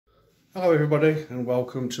Hello everybody and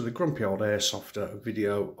welcome to the Grumpy Old Airsofter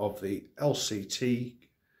video of the LCT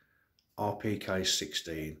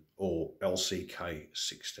RPK16 or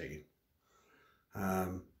LCK16.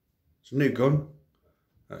 It's a new gun.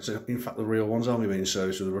 In fact the real one's only been in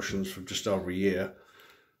service with the Russians for just over a year,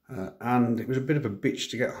 and it was a bit of a bitch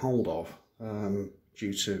to get hold of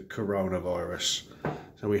due to coronavirus.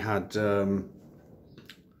 So we had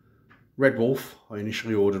Red Wolf. I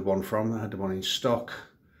initially ordered one from. I had the one in stock.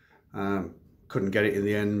 Couldn't get it in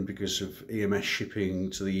the end because of EMS shipping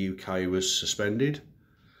to the UK was suspended.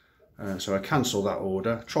 So I cancelled that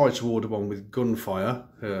order. Tried to order one with Gunfire,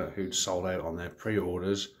 who'd sold out on their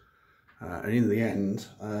pre-orders. And in the end,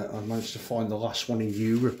 I managed to find the last one in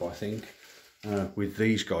Europe, I think, with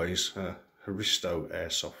these guys, Hristo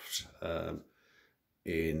Airsoft,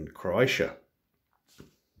 in Croatia.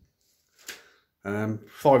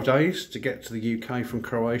 5 days to get to the UK from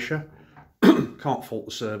Croatia. Can't fault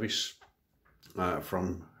the service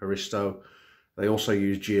from Hristo. They also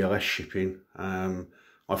use GLS shipping.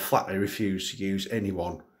 I flatly refuse to use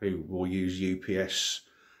anyone who will use UPS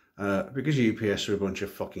because UPS are a bunch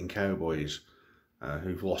of fucking cowboys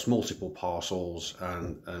who've lost multiple parcels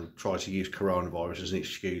and try to use coronavirus as an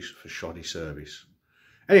excuse for shoddy service.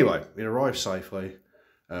 Anyway, it arrived safely.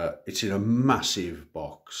 It's in a massive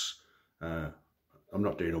box. I'm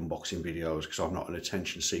not doing unboxing videos because I'm not an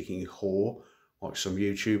attention-seeking whore like some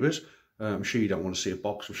YouTubers. I'm sure you don't want to see a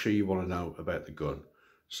box. I'm sure you want to know about the gun.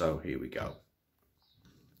 So here we go.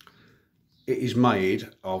 It is made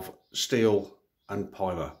of steel and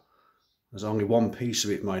polymer. There's only one piece of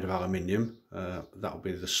it made of aluminium. That'll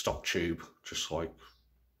be the stock tube, just like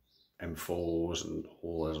M4s and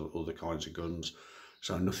all those other kinds of guns.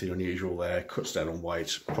 So nothing unusual there. Cuts down on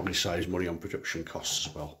weight. Probably saves money on production costs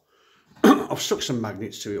as well. I've stuck some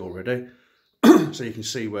magnets to it already, so you can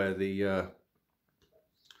see where the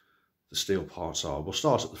steel parts are. We'll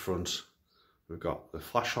start at the front. We've got the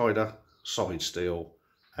flash hider, solid steel,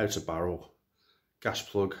 outer barrel, gas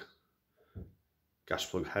plug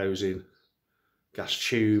housing, gas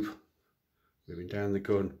tube. Moving down the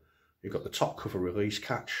gun, you've got the top cover release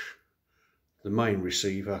catch, the main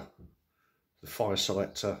receiver, the fire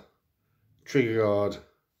selector, trigger guard,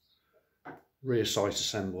 rear sight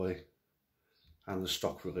assembly, and the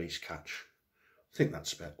stock release catch. I think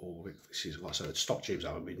that's about all of it. This is, like I said, the stock tube's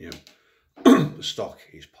aluminium. The stock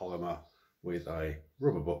is polymer with a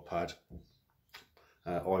rubber butt pad.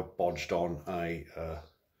 I've bodged on a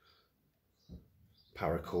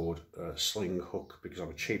paracord sling hook because I'm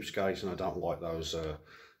a cheapskate and I don't like those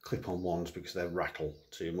clip-on ones because they rattle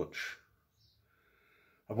too much.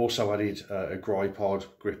 I've also added a grip pod,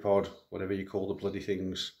 whatever you call the bloody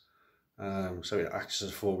things. So it acts as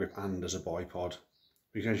a foregrip and as a bipod.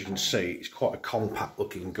 Because as you can see, it's quite a compact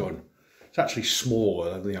looking gun. It's actually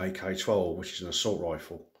smaller than the AK-12, which is an assault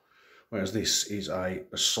rifle, whereas this is an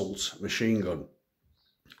assault machine gun.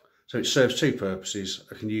 So it serves two purposes.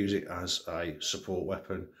 I can use it as a support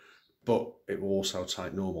weapon, but it will also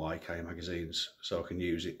take normal AK magazines, so I can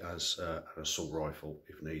use it as an assault rifle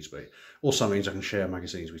if needs be. Also means I can share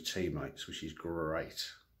magazines with teammates, which is great.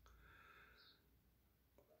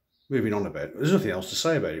 Moving on a bit, there's nothing else to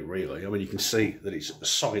say about it really. I mean, you can see that it's a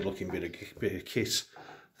solid looking bit of kit.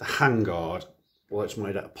 The handguard, well, it's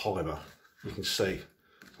made out of polymer. You can see,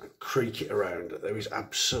 I creak it around. There is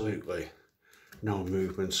absolutely no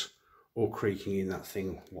movement or creaking in that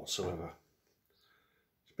thing whatsoever.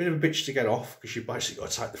 It's a bit of a bitch to get off because you've basically got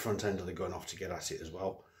to take the front end of the gun off to get at it as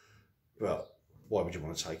well. But why would you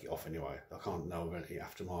want to take it off anyway? I can't know of any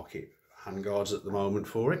aftermarket handguards at the moment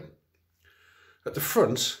for it. At the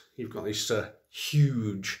front, you've got this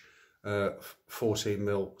huge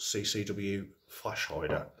 14mm CCW flash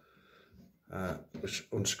hider, which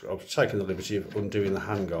I've taken the liberty of undoing the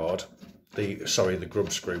handguard, the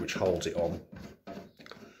grub screw which holds it on,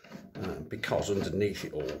 because underneath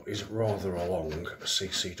it all is rather a long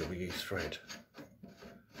CCW thread.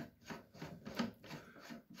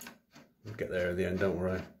 We'll get there in the end, don't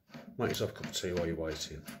worry. Make yourself a cup of tea while you're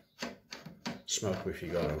waiting. Smoke them if you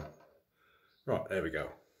got them. Right, there we go.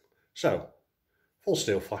 So, full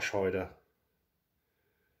steel flash hider.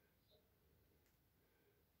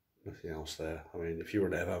 Nothing else there. I mean, if you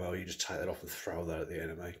run out of ammo, you just take that off and throw that at the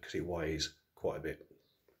enemy because it weighs quite a bit.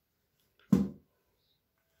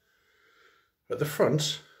 At the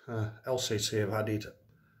front, LCT have added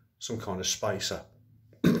some kind of spacer.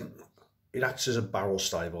 It acts as a barrel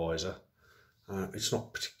stabiliser. It's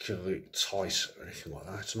not particularly tight or anything like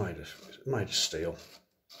that. It's made of steel.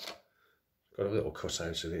 Got a little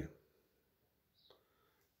cutout in it.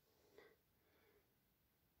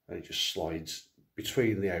 And it just slides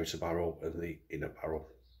between the outer barrel and the inner barrel.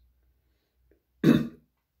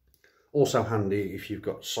 Also handy if you've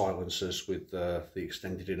got silencers with the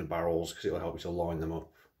extended inner barrels, because it will help you to line them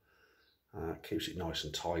up. Keeps it nice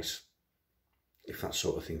and tight if that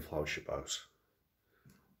sort of thing floats your boat.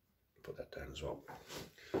 Put that down as well.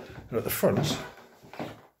 And at the front,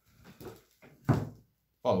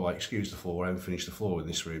 by the way, excuse the floor, I haven't finished the floor in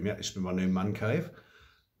this room yet. This has been my new man cave.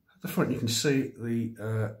 At the front you can see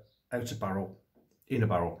the inner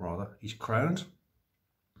barrel rather, is crowned.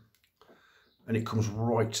 And it comes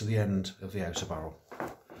right to the end of the outer barrel.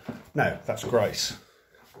 Now, that's great.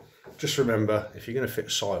 Just remember, if you're going to fit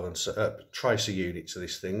a tracer unit to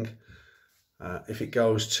this thing, if it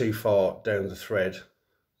goes too far down the thread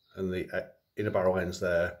and the inner barrel ends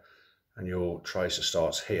there and your tracer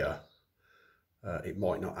starts here, it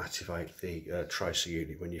might not activate the tracer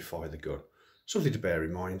unit when you fire the gun. Something to bear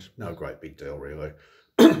in mind, no great big deal really.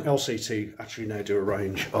 LCT actually now do a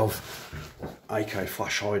range of AK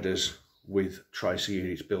flash hiders with tracer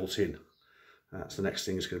units built in. That's the next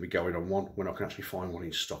thing that's going to be going on one when I can actually find one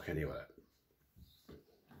in stock anywhere.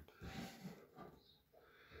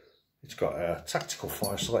 It's got a tactical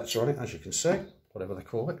fire selector on it, as you can see, whatever they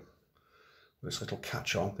call it. With this little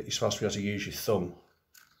catch on that you're supposed to be able to use your thumb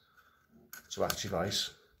to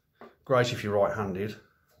activate. Great if you're right-handed.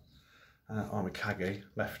 I'm a caggy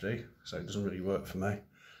lefty, so it doesn't really work for me.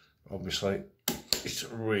 Obviously, it's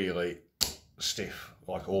really stiff,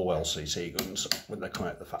 like all LCT guns when they come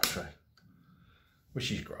out of the factory,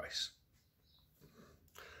 which is great.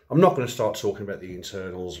 I'm not going to start talking about the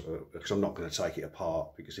internals because I'm not going to take it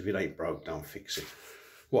apart, because if it ain't broke, don't fix it.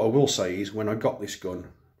 What I will say is, when I got this gun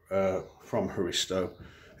from Haristo,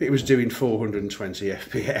 it was doing 420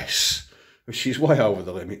 FPS, which is way over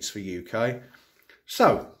the limits for UK.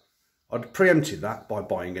 So I'd preempted that by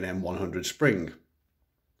buying an M100 spring.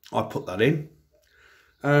 I put that in.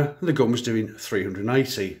 The gun was doing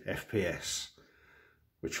 380 FPS,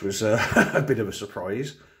 which was a bit of a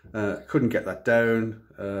surprise. Couldn't get that down,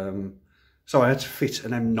 so I had to fit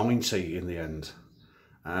an M90 in the end,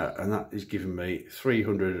 and that is giving me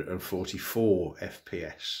 344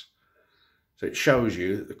 FPS. So it shows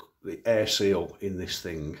you that the air seal in this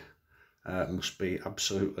thing must be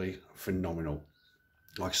absolutely phenomenal.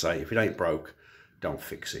 Like I say, if it ain't broke, don't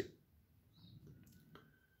fix it.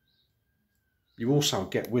 You also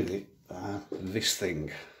get with it this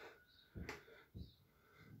thing,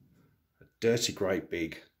 a dirty great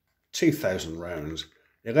big 2,000 rounds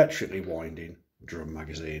electrically winding drum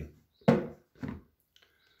magazine.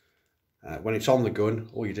 When it's on the gun,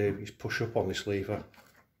 all you do is push up on this lever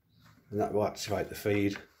and that will activate the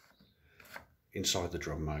feed inside the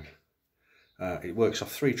drum mag. It works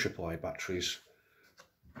off 3 AAA batteries.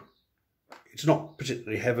 It's not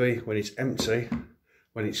particularly heavy when it's empty.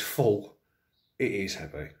 When it's full, it is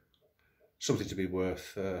heavy. Something to be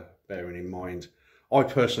worth bearing in mind. I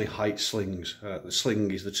personally hate slings. The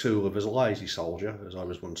sling is the tool of a lazy soldier, as I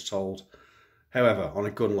was once told. However, on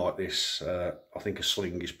a gun like this, I think a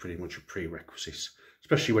sling is pretty much a prerequisite,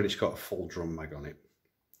 especially when it's got a full drum mag on it.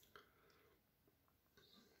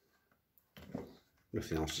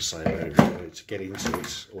 Nothing else to say about it really. To get into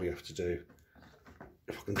it, all you have to do,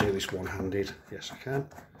 if I can do this one-handed, yes I can,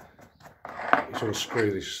 is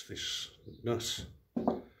unscrew this nut,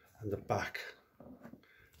 and the back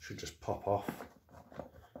should just pop off.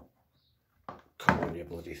 Come on, you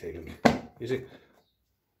bloody thing. Is it?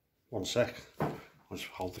 One sec. I'll just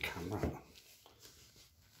hold the camera.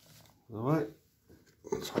 Alright.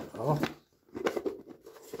 Take that off.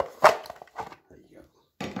 There you go.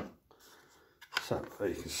 So, there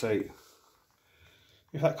you can see,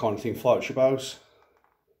 if that kind of thing floats your boat,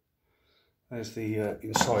 there's the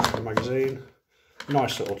inside of the magazine.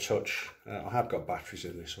 Nice little touch. I have got batteries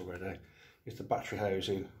in this already. If the battery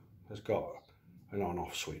housing has got an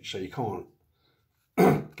on-off switch, so you can't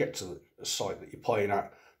get to the site that you're playing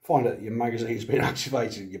at, find out that your magazine's been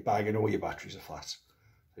activated in your bag and all your batteries are flat. So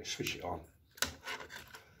you switch it on.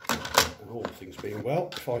 And all things being well,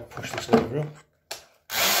 if I push this lever up,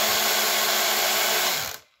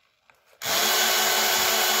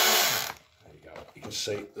 there you go. You can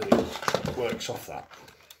see that it works off that.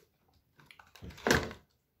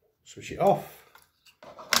 Switch it off,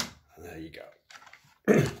 and there you go.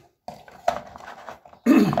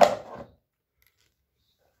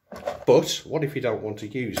 But what if you don't want to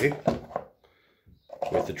use it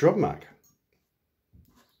with the drum mag?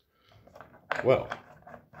 Well,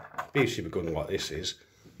 the beauty of a gun like this is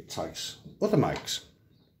it takes other mags.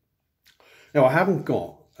 Now, I haven't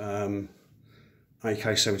got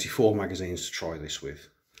AK-74 magazines to try this with,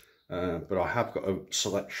 but I have got a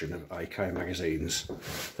selection of AK magazines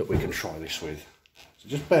that we can try this with. So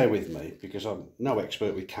just bear with me, because I'm no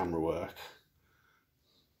expert with camera work.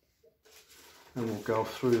 and we'll go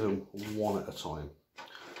through them one at a time.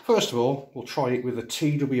 First of all, we'll try it with the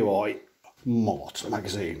TWI Mort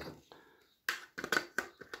magazine.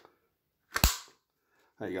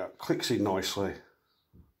 There you go, clicks in nicely.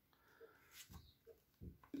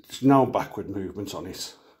 There's no backward movement on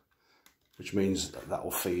it, which means that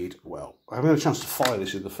will feed well. I haven't had a chance to fire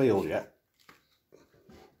this in the field yet.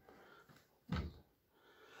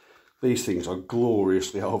 These things are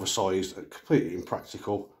gloriously oversized and completely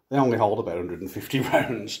impractical. They only hold about 150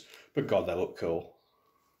 rounds, but God, they look cool.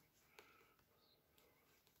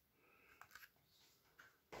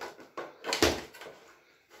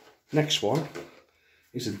 Next one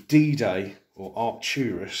is a D-Day or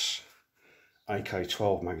Arcturus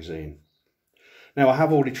AK-12 magazine. Now, I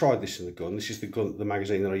have already tried this in the gun. This is the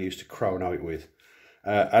magazine that I used to chrono it with.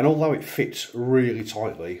 And although it fits really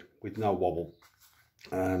tightly with no wobble,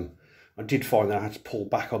 I did find that I had to pull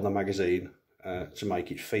back on the magazine to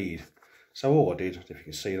make it feed. So all I did, if you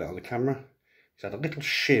can see that on the camera, is add a little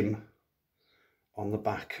shim on the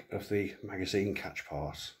back of the magazine catch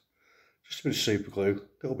part. Just a bit of super glue,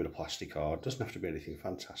 a little bit of plastic card, doesn't have to be anything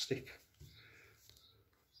fantastic.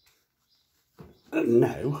 And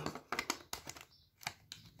now,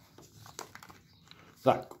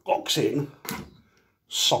 that locks in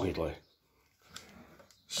solidly.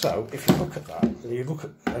 So if you look at that, and you look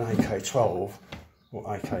at an AK-12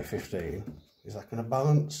 or AK-15, is that going to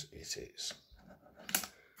balance? It is.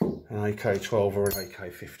 An AK-12 or an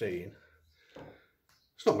AK-15,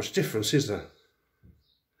 there's not much difference, is there?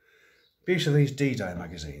 The beauty of these D-Day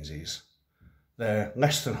magazines is they're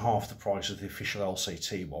less than half the price of the official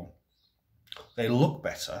LCT one. They look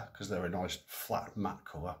better because they're a nice flat matte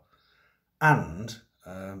colour, and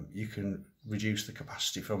you can reduce the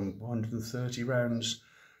capacity from 130 rounds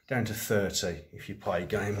down to 30 if you play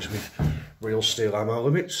games with real steel ammo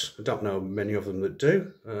limits. I don't know many of them that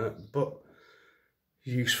do, but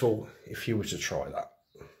useful if you were to try that.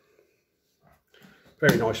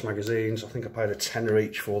 Very nice magazines. I think I paid a tenner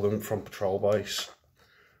each for them from Patrol Base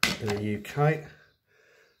in the UK.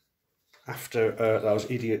 After those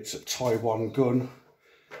idiots at Taiwan Gun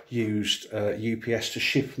used UPS to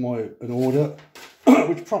ship an order,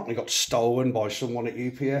 which promptly got stolen by someone at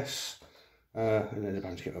UPS, and then they're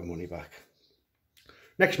bound to get their money back.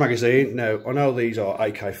 Next magazine. Now, I know these are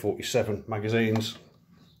AK-47 magazines,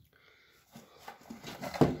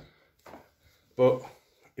 but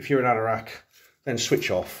if you're an anorak, then switch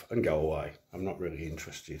off and go away. I'm not really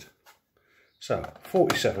interested. So,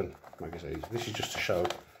 47 magazines. This is just to show.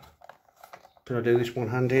 Can I do this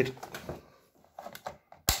one-handed?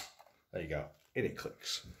 There you go. In it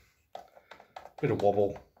clicks. Bit of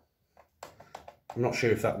wobble. I'm not sure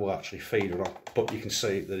if that will actually feed or not, but you can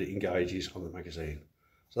see that it engages on the magazine.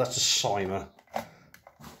 So that's a Cyma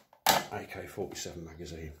AK-47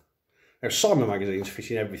 magazine. Now, Cyma magazines fit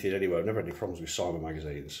in everything anyway. I've never had any problems with Cyma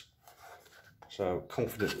magazines. So,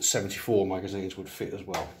 confident that 74 magazines would fit as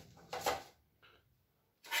well.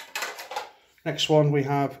 Next one we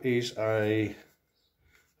have is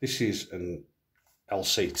this is an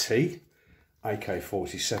LCT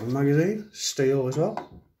AK-47 magazine, steel as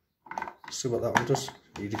well. Let's see what that one does.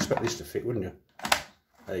 You'd expect this to fit, wouldn't you?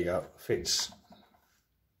 There you go, fits.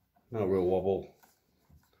 No real wobble.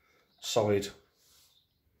 Solid.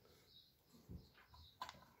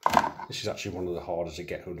 This is actually one of the harder to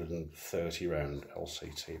get 130 round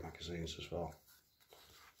LCT magazines as well.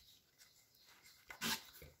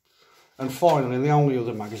 And finally, the only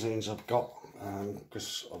other magazines I've got,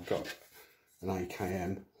 because I've got an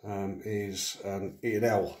AKM, is an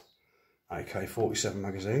E&L AK-47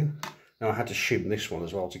 magazine. Now, I had to shim this one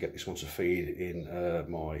as well to get this one to feed in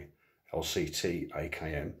my LCT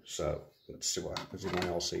AKM. So let's see what happens in my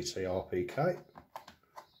LCT RPK.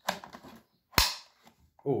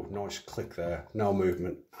 Oh, nice click there. No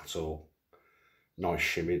movement at all. Nice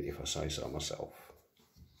shimming, if I say so myself.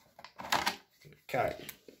 Okay.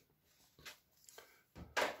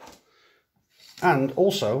 And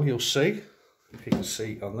also, you'll see, if you can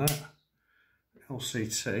see on there,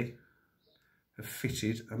 LCT have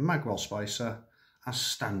fitted a magwell spacer as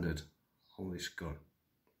standard on this gun.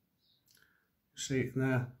 See it in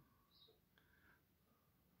there?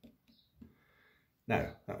 Now,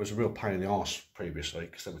 that was a real pain in the arse previously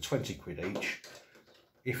because they were 20 quid each,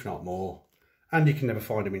 if not more, and you can never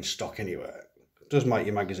find them in stock anywhere. It does make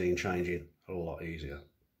your magazine changing a lot easier.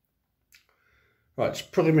 Right, it's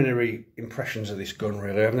preliminary impressions of this gun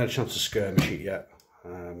really. I haven't had a chance to skirmish it yet.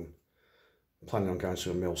 I'm planning on going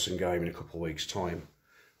to a Milson game in a couple of weeks' time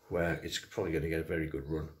where it's probably going to get a very good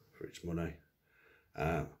run for its money.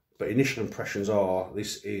 But initial impressions are,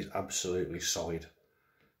 this is absolutely solid.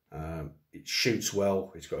 It shoots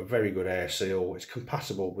well, it's got a very good air seal, it's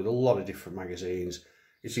compatible with a lot of different magazines,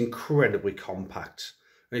 it's incredibly compact.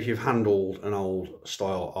 And if you've handled an old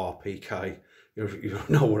style RPK, you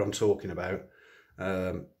know what I'm talking about.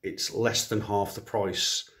 It's less than half the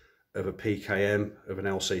price of a PKM, of an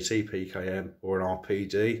LCT PKM or an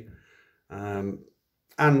RPD.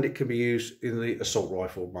 And it can be used in the assault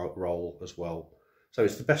rifle role as well. So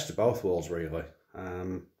it's the best of both worlds, really.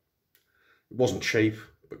 It wasn't cheap,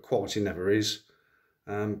 but quality never is.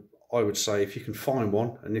 I would say if you can find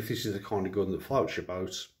one, and if this is the kind of gun that floats your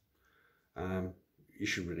boat, you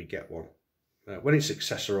should really get one. When it's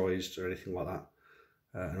accessorised or anything like that,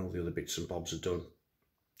 and all the other bits and bobs are done,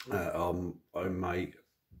 I may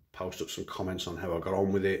post up some comments on how I got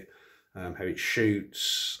on with it, how it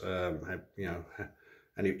shoots, how, you know,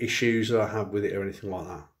 any issues that I have with it or anything like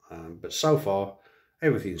that. But so far,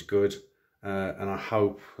 everything's good, and I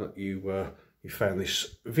hope that you found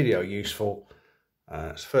this video useful.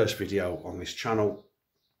 It's the first video on this channel.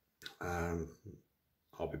 I'll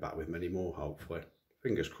be back with many more, hopefully.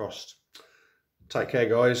 Fingers crossed. Take care,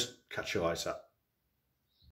 guys. Catch you later.